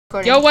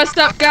Yo, what's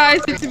up,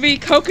 guys? It's me,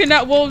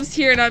 Coconut Wolves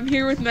here, and I'm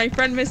here with my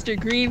friend, Mr.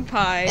 Green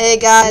Pie. Hey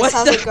guys,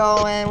 how's it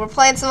going? We're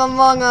playing some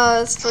Among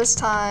Us, first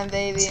time,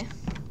 baby.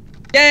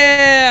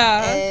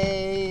 Yeah.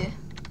 Hey.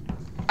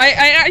 I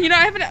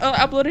haven't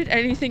uploaded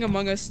anything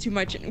Among Us to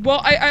my channel.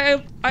 Well,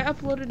 I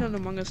uploaded an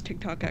Among Us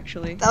TikTok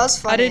actually. That was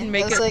funny. I didn't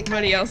make it. Like,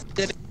 somebody else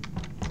did it.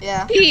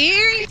 Yeah.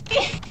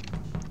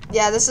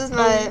 Yeah, this is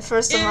my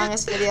first Among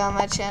Us video on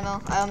my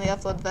channel. I only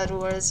upload Bed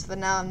Wars, but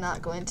now I'm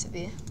not going to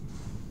be.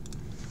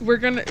 We're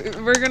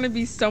gonna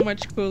be so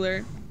much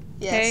cooler.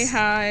 Yes. Hey,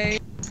 hi.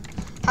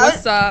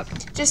 What's up?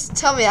 Just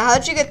tell me, how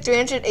did you get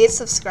 308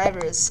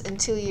 subscribers in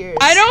 2 years?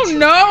 I don't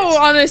know,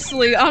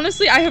 honestly.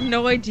 Honestly, I have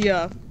no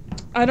idea.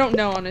 I don't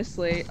know,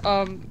 honestly.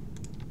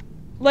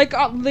 Like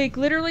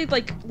literally,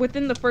 like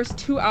within the first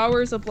 2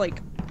 hours of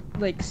like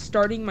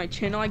starting my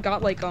channel, I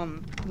got like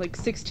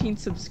 16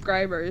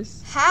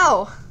 subscribers.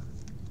 How?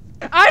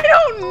 I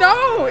don't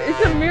know. It's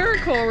a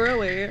miracle,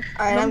 really. All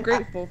right, I'm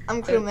grateful.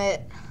 I'm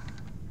crewmate.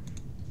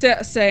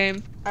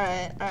 Same. All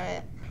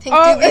right. Pink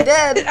Doobie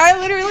dead. I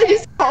literally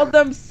just called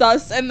them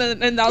sus, and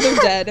now they're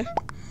dead.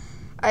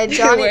 All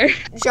right,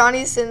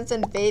 Johnny Sins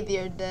and Baby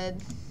are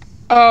dead.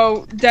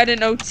 Oh, dead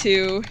in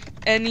 02.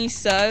 Any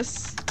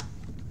sus?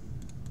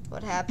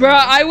 What happened?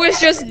 Bruh, I was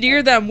just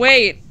near them.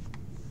 Wait.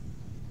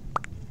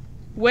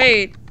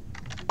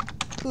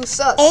 Who's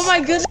sus? Oh my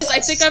goodness, I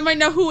think I might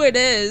know who it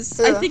is.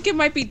 Who? I think it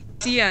might be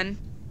Cian.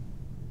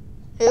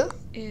 Who?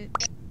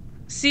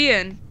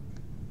 Cian.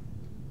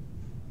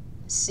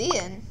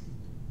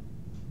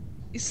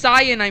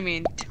 Cyan, I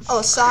mean.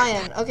 Oh,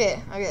 Cyan.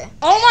 Okay.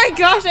 Oh my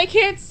gosh, I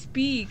can't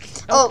speak.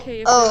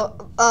 Okay,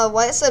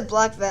 White said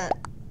black vent.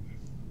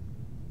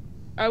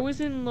 I was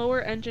in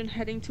lower engine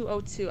heading to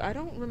O2. I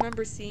don't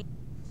remember seeing.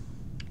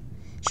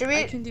 Should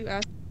we do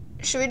black?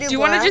 Do you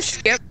want to just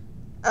skip?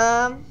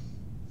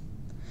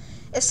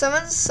 If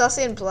someone's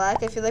sussy in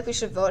black, I feel like we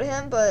should vote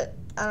him, but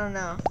I don't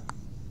know.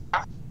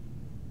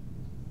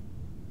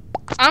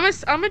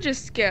 I'ma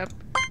just skip.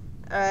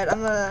 Alright,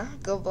 I'm gonna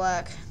go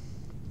black.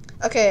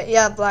 Okay,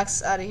 yeah,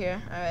 black's out of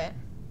here. Alright.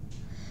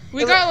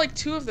 We got like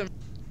 2 of them.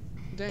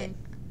 Dang.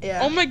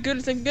 Yeah. Oh my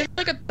goodness, I'm getting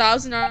like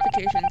 1,000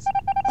 notifications.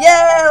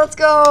 Yeah, let's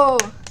go!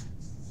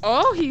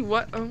 Oh, he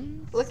what?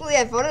 Luckily,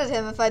 I voted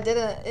him. If I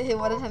didn't, he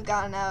wouldn't have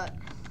gotten out.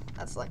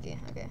 That's lucky.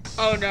 Okay.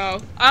 Oh no.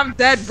 I'm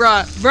dead,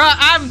 bruh. Bruh,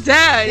 I'm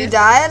dead! You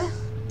died?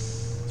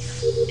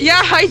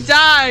 Yeah, I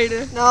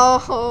died!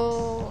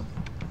 No.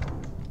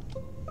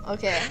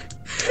 Okay.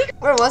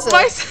 Where was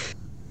it?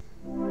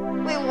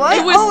 Wait, what?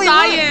 It was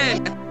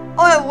Cyan!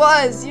 Oh, it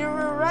was. You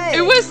were right.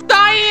 It was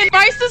Cyan!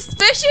 My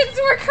suspicions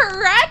were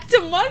correct,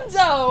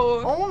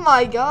 Mundo! Oh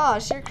my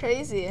gosh, you're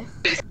crazy.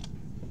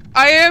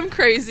 I am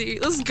crazy.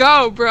 Let's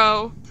go,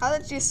 bro. How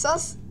did you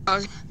sus?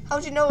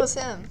 How'd you know it was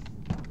him?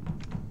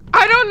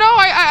 I don't know.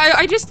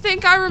 I just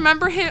think I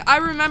remember him. I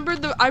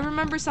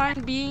remember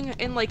Cyan being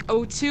in like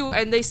 02,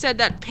 and they said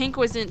that Pink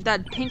was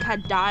dead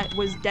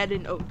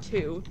in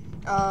 02.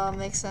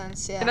 Makes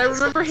sense. Yeah. And I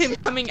remember him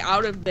coming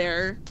out of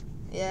there.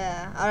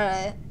 Yeah,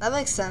 alright. That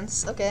makes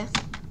sense. Okay.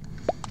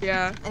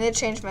 Yeah. I need to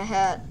change my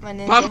hat. My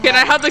ninja Mom, can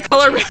I hat. have the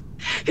color?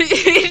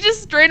 He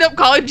just straight up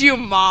called you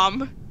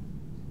Mom.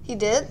 He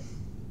did?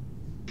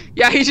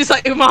 Yeah, he's just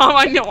like, Mom,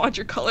 I don't want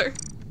your color.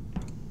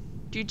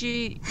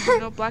 GG, you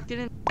know, black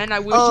didn't, and I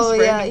was just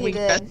randomly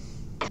dead.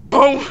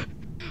 Oh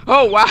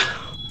wow.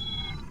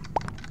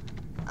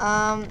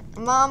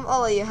 Mom,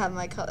 I'll let you have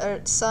my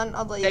color. Son,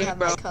 I'll let you have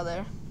my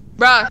color.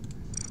 Bruh.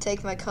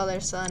 Take my color,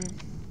 son.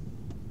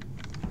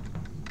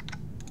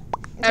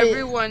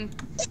 Everyone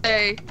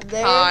say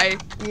there hi.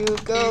 You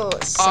go,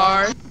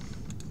 son.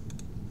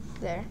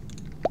 There.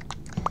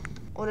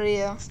 What are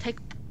you? Take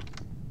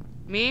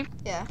me?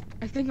 Yeah.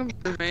 I think I'm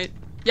crewmate.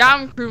 Yeah,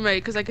 I'm crewmate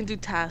because I can do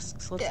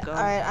tasks. Let's go.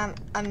 Alright,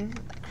 I'm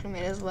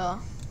crewmate as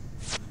well.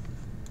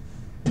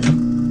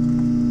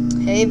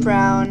 Hey,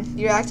 Brown.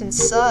 You're acting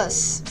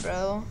sus,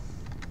 bro.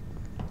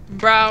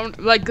 Brown,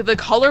 like the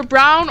color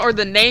brown or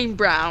the name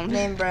brown?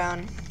 Name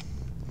Brown.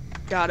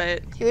 Got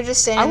it. He was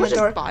just standing in the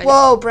door. Biased.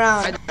 Whoa,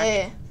 Brown.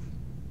 Hey.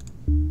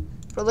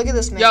 Bro, look at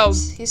this man. Yo.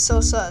 He's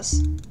so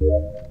sus.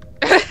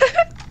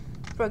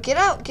 Bro, get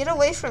out. Get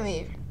away from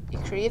me, you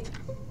creep.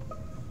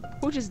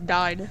 Who just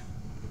died?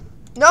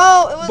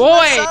 No, it was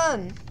my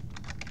son.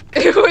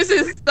 It was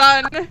his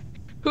son.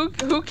 Who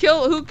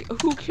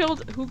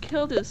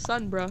killed his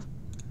son, bro?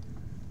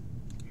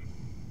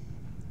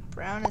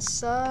 Brown is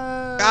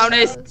sus.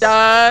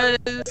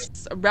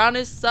 Brown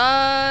is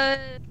sus.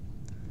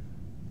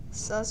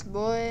 Sus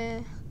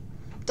boy.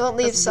 Don't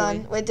leave,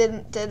 son. Wait,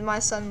 did my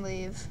son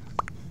leave?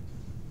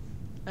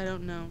 I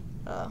don't know.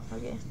 Oh,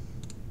 okay.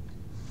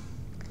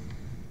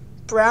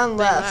 Brown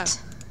left.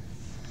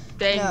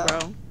 Dang, no.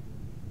 bro.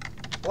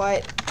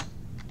 White.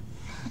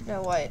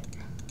 No, White.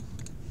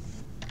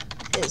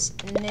 His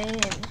name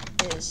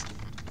is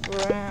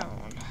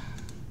Brown.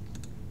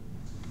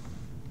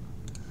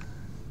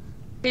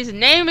 His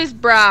name is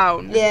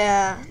Brown.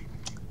 Yeah.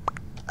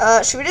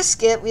 Should we just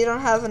skip? We don't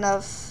have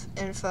enough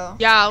info.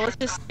 Yeah, let's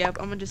just skip.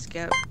 I'm gonna just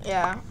skip.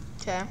 Yeah.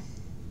 Okay.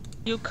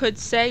 You could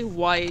say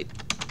white.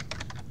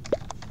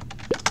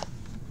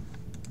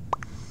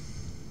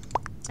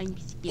 I'm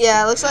skipping.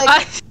 Yeah, it looks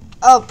like.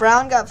 Oh,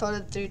 Brown got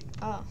voted through.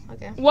 Oh,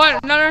 okay.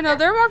 What? No.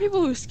 There are more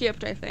people who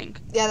skipped, I think.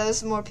 Yeah, there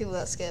was more people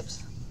that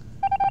skipped.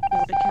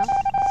 Would it count?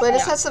 But I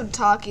just had some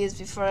talkies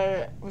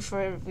before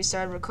we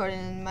started recording,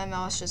 and my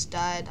mouse just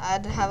died. I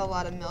had to have a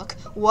lot of milk.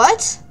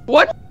 What?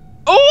 What?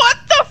 Oh, what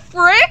the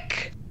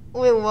frick?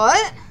 Wait,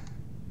 what?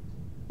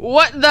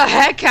 What the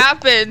heck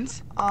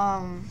happened?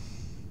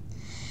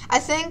 I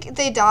think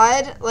they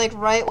died like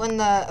right when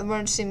the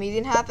emergency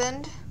meeting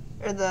happened,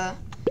 or the.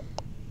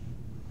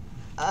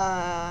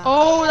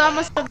 Oh, that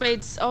must have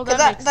made. Oh, that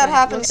makes sense. That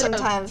happens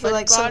sometimes. Where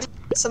like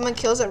someone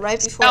kills it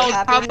right before it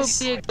happens.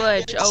 Probably a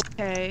glitch.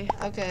 Okay.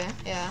 Okay.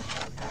 Yeah.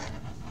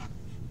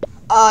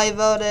 I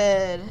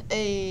voted.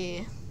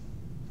 Hey.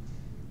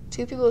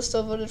 2 people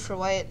still voted for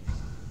white.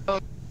 Oh.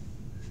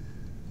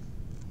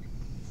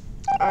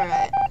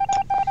 Alright.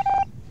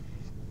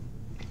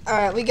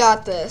 Alright, we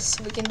got this.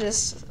 We can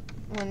just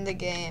win the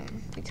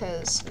game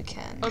because we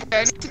can.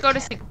 Okay, I need to go to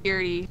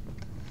security.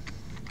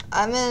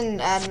 I'm in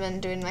admin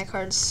doing my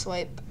card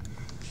swipe.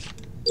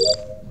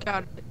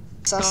 Got it.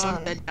 Sus So on.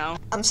 I'm dead now.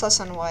 I'm sus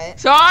on white.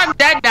 So I'm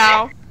dead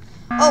now.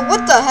 Oh,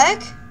 what the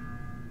heck?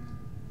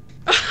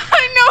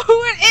 I know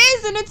who it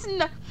is,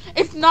 and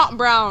it's not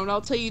brown.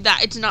 I'll tell you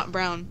that it's not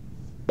brown.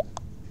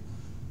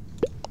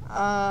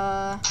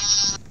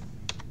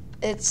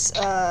 It's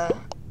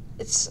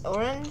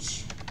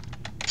orange.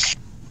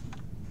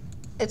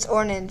 It's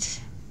orange.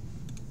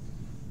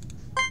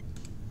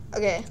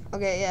 Okay,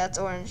 yeah, it's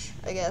orange,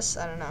 I guess.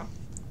 I don't know.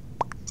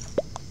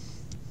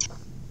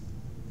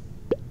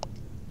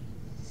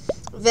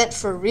 Vent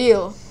for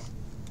real.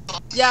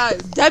 Yeah,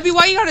 Debbie,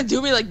 why you gotta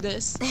do me like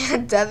this?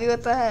 Debbie,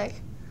 what the heck?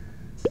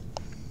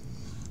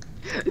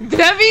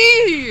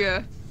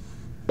 Debbie!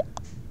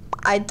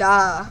 I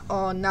die.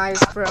 Oh,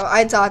 nice, bro.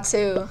 I die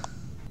too.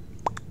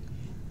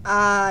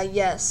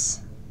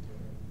 Yes.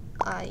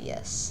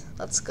 Yes.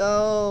 Let's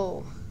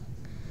go.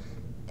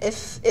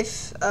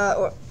 If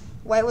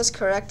white was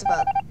correct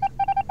about.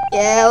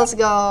 Yeah, let's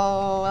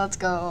go. Let's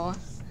go.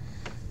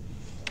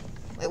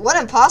 Wait, what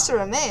imposter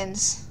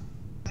remains?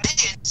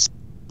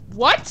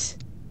 What?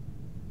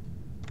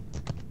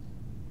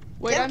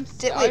 Wait,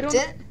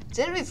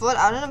 didn't we vote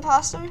out an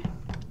imposter?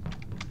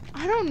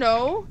 I don't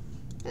know.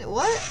 Wait,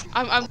 what?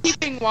 I'm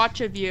keeping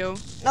watch of you.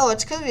 No,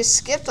 it's because we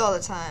skipped all the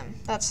time.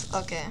 That's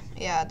okay.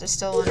 Yeah, there's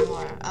still one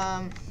more.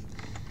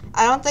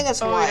 I don't think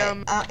it's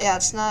white. Yeah,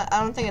 it's not.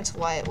 I don't think it's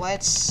white.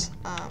 White's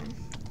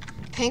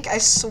pink. I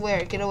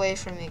swear. Get away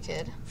from me,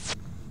 kid.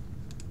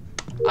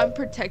 I'm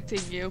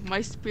protecting you. My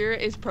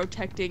spirit is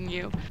protecting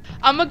you.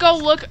 I'm gonna go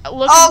look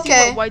and see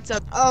what white's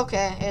up.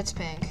 Okay, it's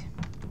pink.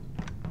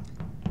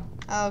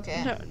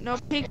 Okay. No,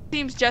 pink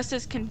seems just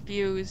as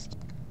confused.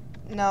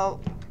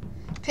 No.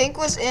 Pink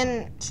was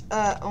in,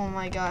 oh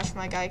my gosh,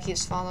 my guy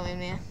keeps following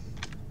me.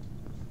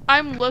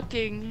 I'm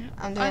looking.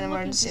 I'm doing an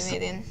emergency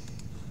meeting.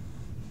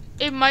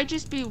 It might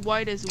just be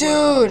white as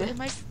well. Dude!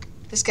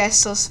 This guy's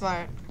so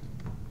smart.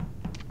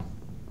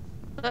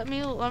 Let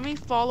me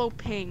follow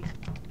pink.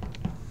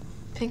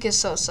 Pink is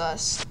so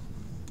sus.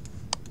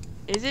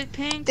 Is it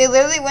pink? They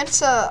literally went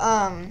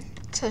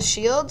to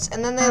shields,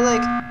 and then they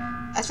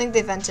I think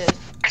they vented.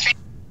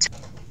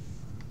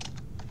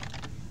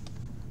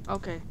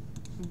 Okay.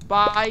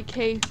 Bye,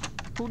 Kay.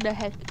 Who the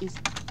heck is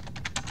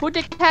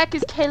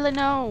Kayla?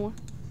 No.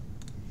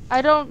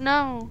 I don't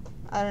know.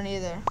 I don't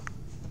either.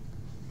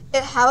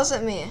 It howls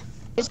at me.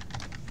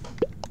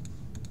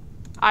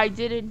 I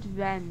didn't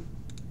vent.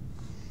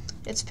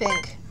 It's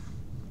pink.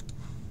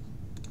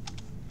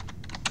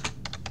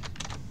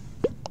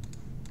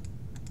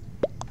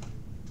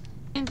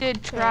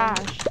 Did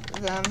trash.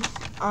 Them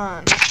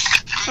on.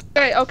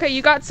 Okay,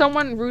 you got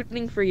someone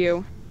rooting for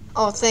you.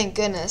 Oh, thank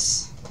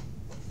goodness.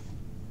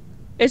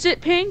 Is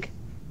it pink?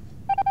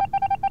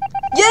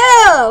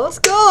 Yeah, let's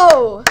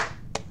go.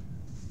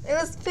 It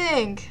was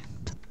pink.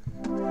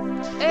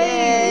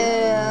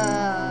 Hey.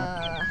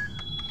 Yeah.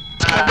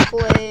 The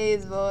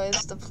plays,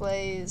 boys, the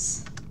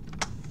plays.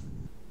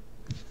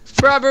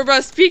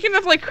 Bruh, speaking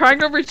of like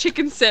crying over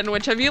chicken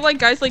sandwich, have you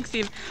guys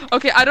seen,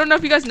 okay, I don't know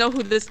if you guys know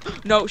who this,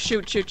 no,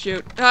 shoot.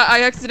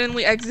 I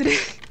accidentally exited.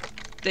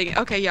 Dang it,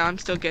 okay, yeah, I'm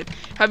still good.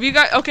 Have you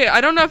guys, okay,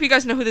 I don't know if you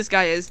guys know who this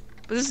guy is,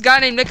 but this guy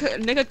named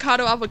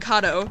Nikocado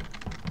Avocado,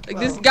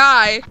 this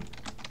guy,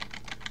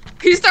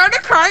 he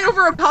started crying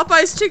over a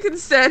Popeye's chicken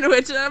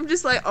sandwich, and I'm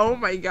just like, oh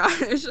my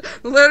gosh,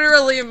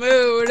 literally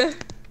mood.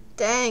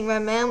 Dang, my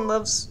man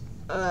loves,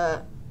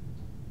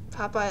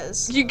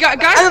 Popeyes. You guys,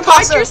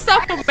 find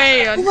yourself a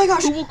man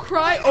who will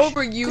cry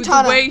over you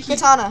Katana, the way he.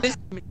 Katana.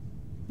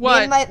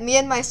 What? Me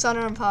and my son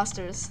are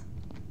imposters.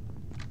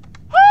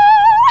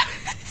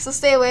 So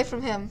stay away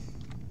from him.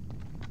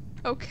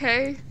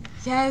 Okay.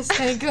 Yes,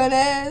 thank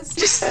goodness.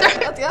 Let's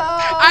go.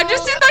 I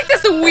just did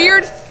this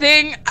weird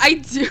thing I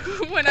do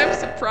when I'm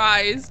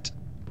surprised.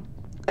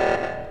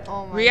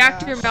 Oh my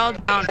Reactor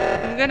meltdown.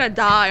 I'm gonna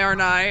die,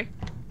 aren't I?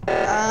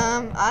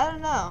 I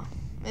don't know.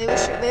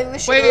 Maybe we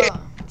should go.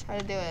 Try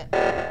to do it.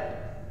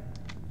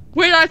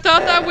 Wait, I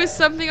thought that was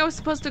something I was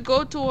supposed to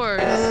go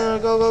towards. No,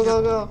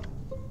 go.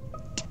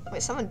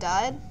 Wait, someone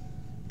died?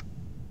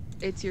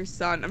 It's your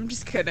son. I'm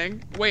just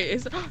kidding. Wait,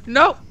 is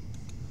no.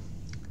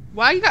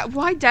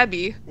 Why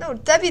Debbie? No,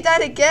 Debbie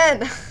died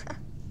again.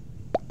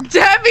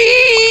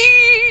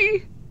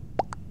 Debbie!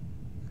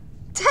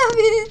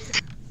 Debbie!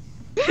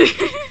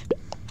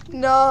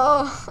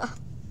 No.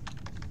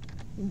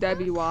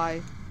 Debbie,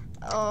 why?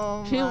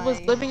 Oh She was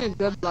living a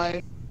good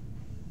life.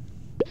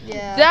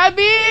 Yeah.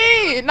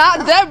 Debbie!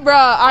 Not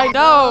Deborah, I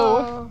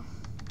know.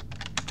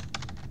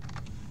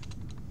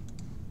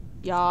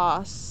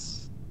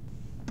 Yas.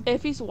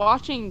 If he's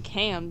watching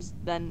cams,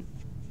 then...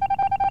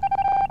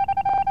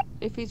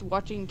 If he's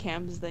watching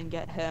cams, then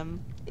get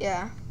him.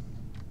 Yeah.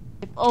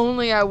 If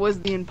only I was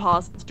the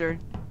imposter.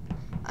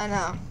 I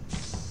know.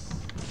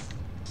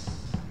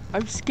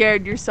 I'm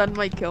scared your son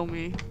might kill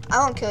me. I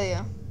won't kill you.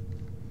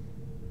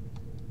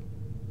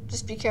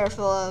 Just be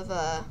careful of,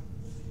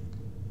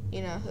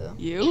 you know who.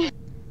 You?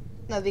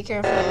 No, be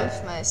careful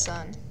of my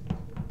son.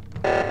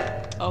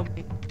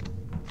 Okay.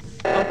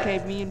 Okay,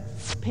 me and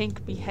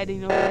Pink be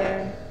heading over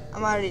there.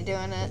 I'm already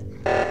doing it.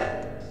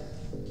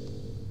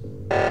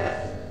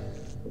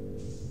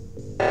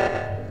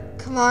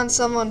 Come on,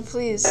 someone,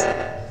 please.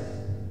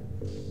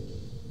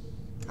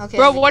 Okay.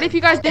 Bro, what if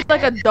you guys did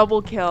like a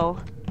double kill?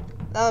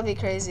 That would be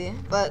crazy,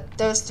 but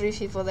there was 3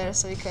 people there,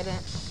 so we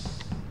couldn't.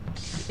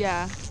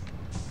 Yeah.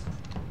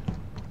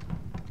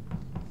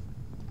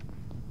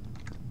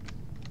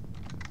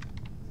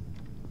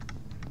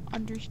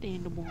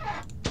 Understandable.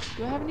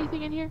 Do I have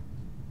anything in here?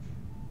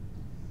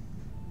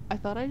 I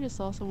thought I just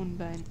saw someone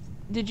vent.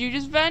 Did you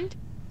just vent?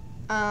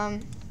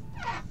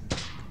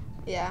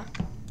 Yeah.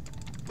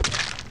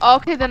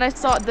 Okay, then I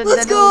saw. Then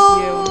Let's it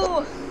go!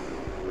 was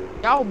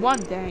you. Y'all won,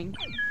 dang.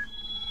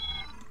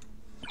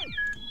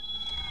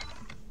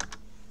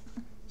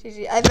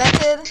 GG.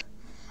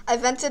 I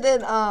vented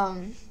in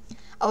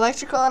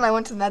electrical, and I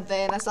went to med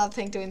bay, and I saw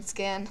Pink doing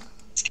scan.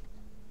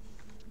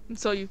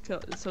 So you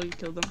killed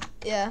them.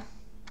 Yeah.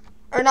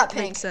 Or not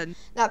Pink. Said.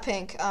 Not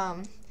Pink.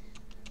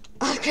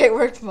 Great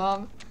work,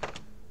 Mom.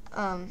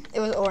 It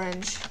was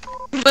Orange.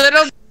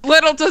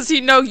 Little does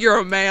he know you're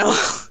a male.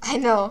 I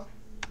know.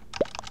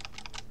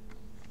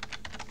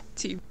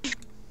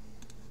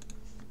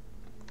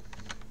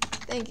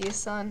 Thank you,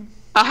 son.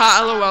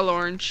 Haha, lol,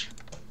 Orange.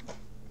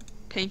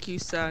 Thank you,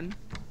 son.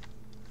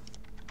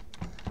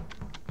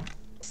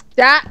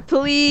 Stat,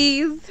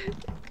 please.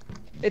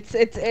 It's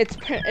Hey,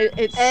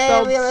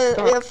 spelled we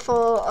star. have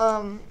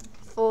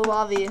full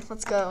lobby.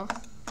 Let's go.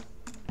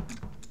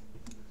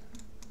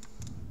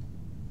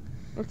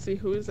 Let's see,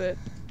 who is it?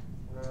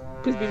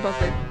 Who's being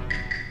imposter?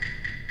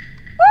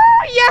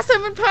 Oh, yes,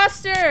 I'm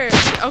imposter!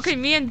 Okay,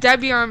 me and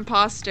Debbie are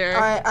imposter.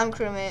 Alright, I'm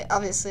crewmate,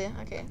 obviously.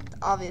 Okay,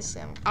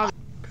 obviously I'm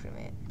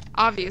crewmate.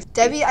 Obvious.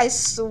 Debbie, I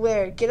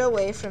swear, get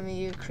away from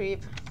me, you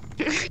creep.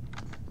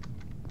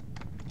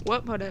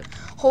 What put it?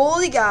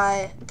 Holy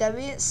guy.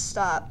 Debbie,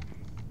 stop.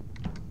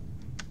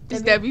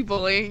 Is Debbie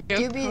bullying you?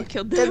 Doobie,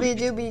 Kill Debbie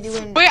doobie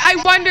doing. Wait,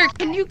 I wonder,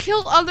 can you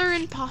kill other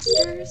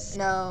imposters?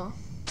 No.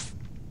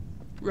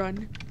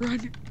 Run.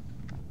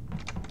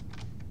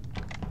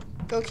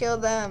 Go kill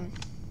them.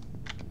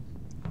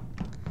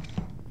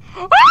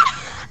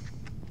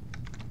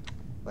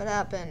 What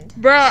happened?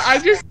 Bruh, I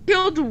just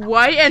killed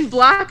White and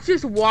Black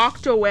just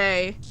walked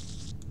away.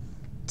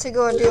 To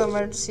go and do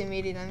emergency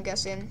meeting, I'm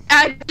guessing.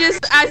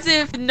 As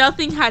if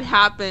nothing had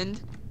happened.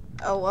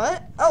 Oh,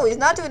 what? Oh, he's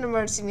not doing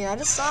emergency meeting. I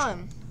just saw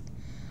him.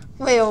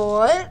 Wait,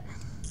 what?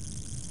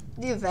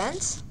 The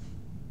event?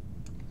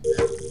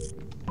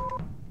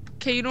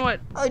 Okay, you know what?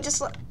 Oh, he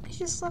just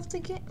left the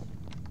game.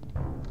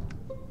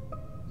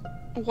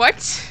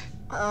 What?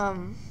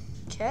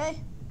 Okay.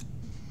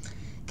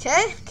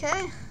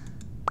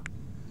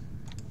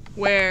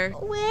 Where?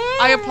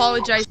 Where? I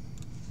apologize.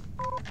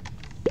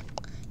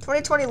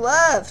 2020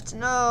 left.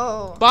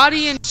 No.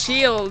 Body and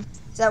shield.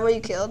 Is that where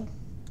you killed?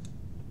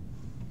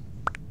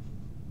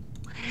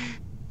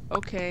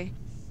 Okay.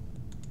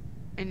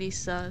 Any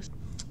sus.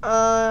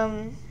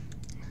 Don't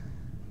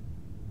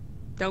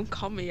Don't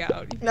call me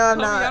out. If you No, I'm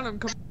call me not. out,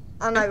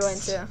 I'm not going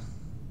to.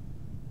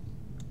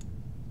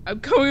 I'm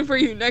coming for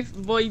you next,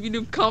 boy. If you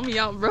do call me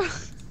out, bro.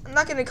 I'm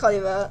not gonna call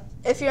you out.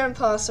 If you're an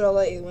imposter, I'll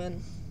let you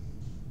win.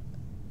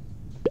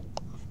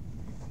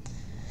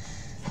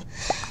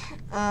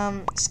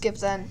 Skip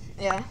then.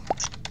 Yeah.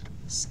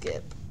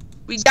 Skip.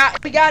 We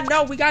got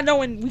no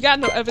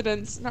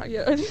evidence. Not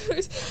yet.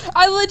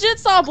 I legit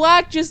saw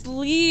Black just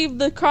leave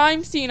the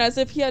crime scene as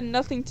if he had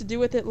nothing to do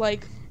with it.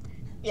 Like,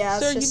 Yeah,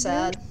 it's sir, just you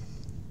sad.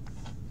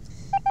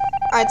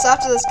 Alright, so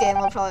after this game,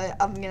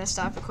 I'm gonna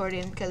stop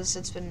recording because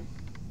it's been.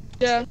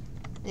 Yeah.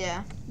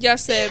 Yeah. Yeah.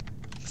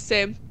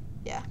 Same.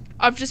 Yeah.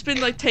 I've just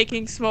been like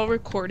taking small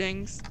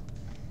recordings.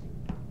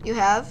 You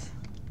have?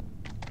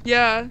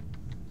 Yeah.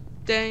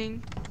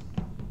 Dang.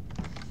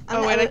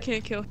 Oh wait, I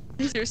can't kill.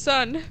 He's your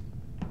son.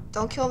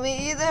 Don't kill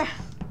me either.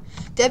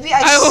 Debbie,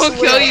 I won't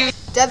swear. kill you.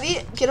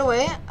 Debbie, get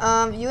away.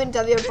 You and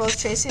Debbie are both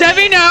chasing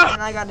Debbie, me. no!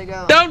 And I gotta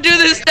go. Don't do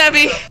this,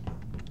 Debbie.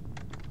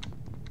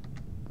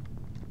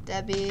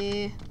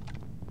 Debbie.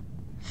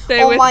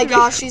 Stay Oh with my me.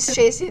 gosh, she's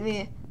chasing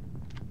me.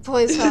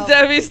 Please help.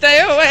 Debbie,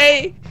 stay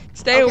away.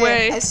 Stay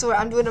away. I swear,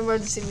 I'm doing an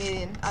emergency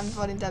meeting. I'm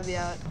voting Debbie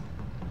out.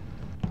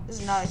 This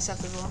is not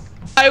acceptable.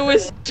 I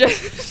was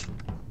just...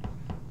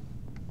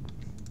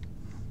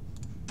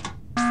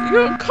 You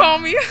don't call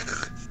me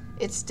out.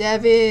 It's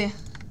Debbie.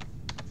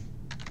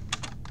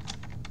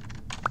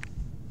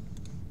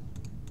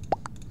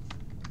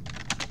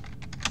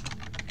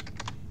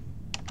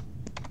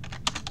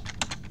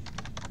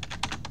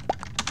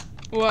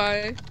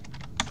 Why?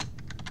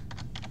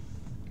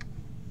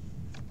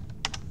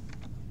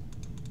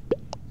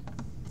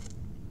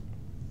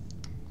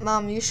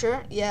 Mom, you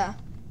sure? Yeah.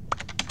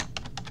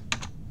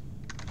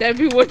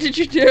 Debbie, what did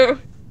you do?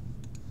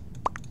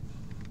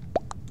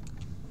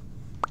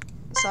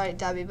 Sorry,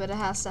 Debbie, but it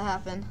has to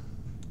happen.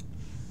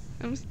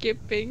 I'm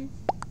skipping.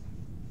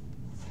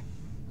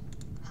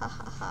 Ha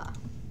ha ha.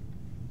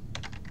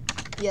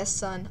 Yes,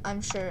 son,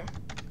 I'm sure.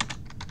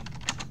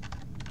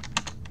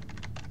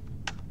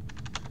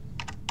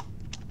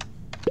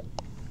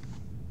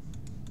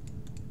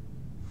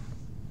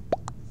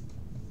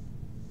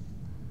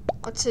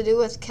 What to do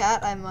with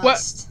cat? I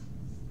must.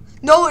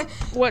 What? No.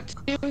 What to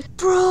do with...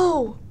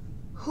 Bro.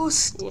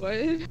 Who's... What?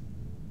 Bruh,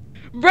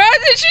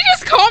 did she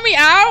just call me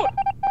out?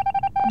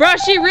 Bruh,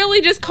 she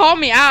really just called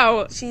me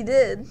out. She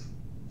did.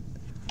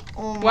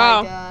 Oh my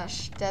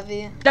gosh,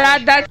 Debbie.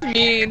 That's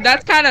mean.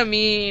 That's kind of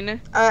mean.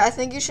 Alright, I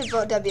think you should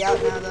vote Debbie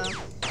out now, though.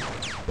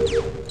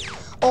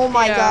 Oh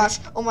my gosh.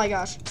 Oh my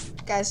gosh.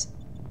 Guys.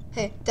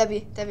 Hey,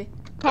 Debbie.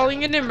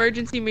 Calling an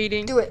emergency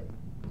meeting. Do it.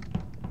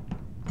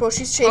 Bro,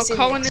 she's chasing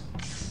me.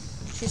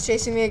 She's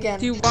chasing me again.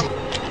 Do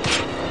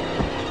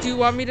you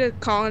want me to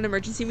call an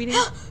emergency meeting?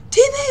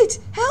 Teammates!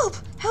 Help!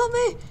 Help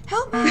me!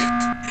 Help me!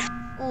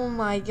 Oh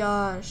my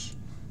gosh.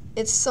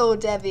 It's so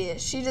Debbie.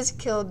 She just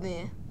killed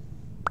me.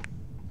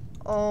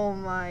 Oh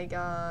my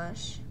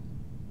gosh.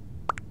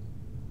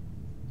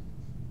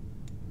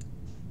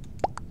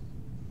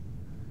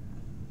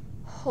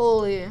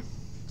 Holy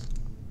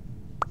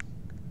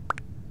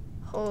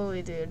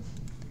dude.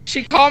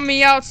 She called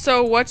me out,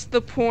 so what's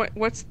the point?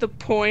 What's the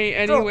point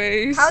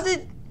anyways? Bro,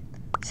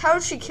 how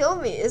did she kill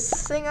me? Is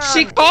this thing on?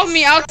 She called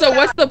me out, so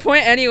what's the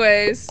point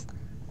anyways?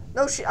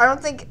 No, I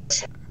don't think...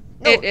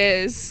 No. It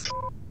is.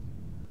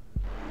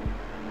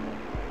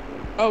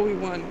 Oh, we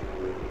won.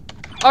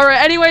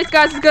 Alright, anyways,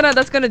 guys,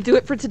 that's gonna do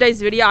it for today's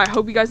video. I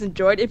hope you guys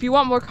enjoyed. If you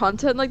want more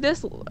content like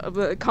this,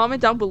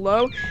 comment down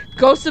below.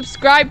 Go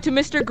subscribe to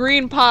Mr.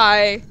 Green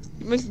Pie.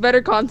 He makes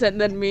better content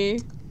than me.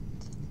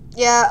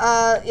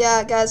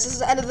 Yeah, guys, this is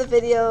the end of the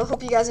video.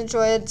 Hope you guys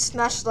enjoyed.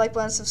 Smash the like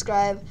button,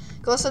 subscribe.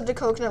 Go sub to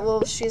Coconut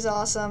Wolf, she's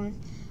awesome.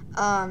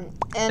 And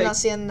I'll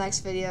see you in the next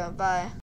video. Bye.